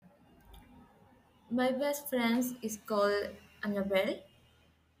My best friend is called Annabelle.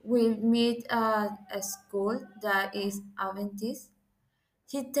 We meet at a school that is Adventist.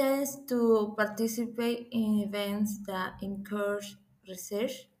 She tends to participate in events that encourage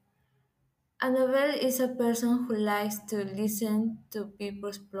research. Annabelle is a person who likes to listen to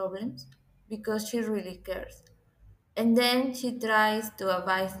people's problems because she really cares. And then she tries to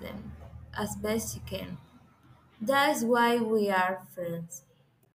advise them as best she can. That is why we are friends.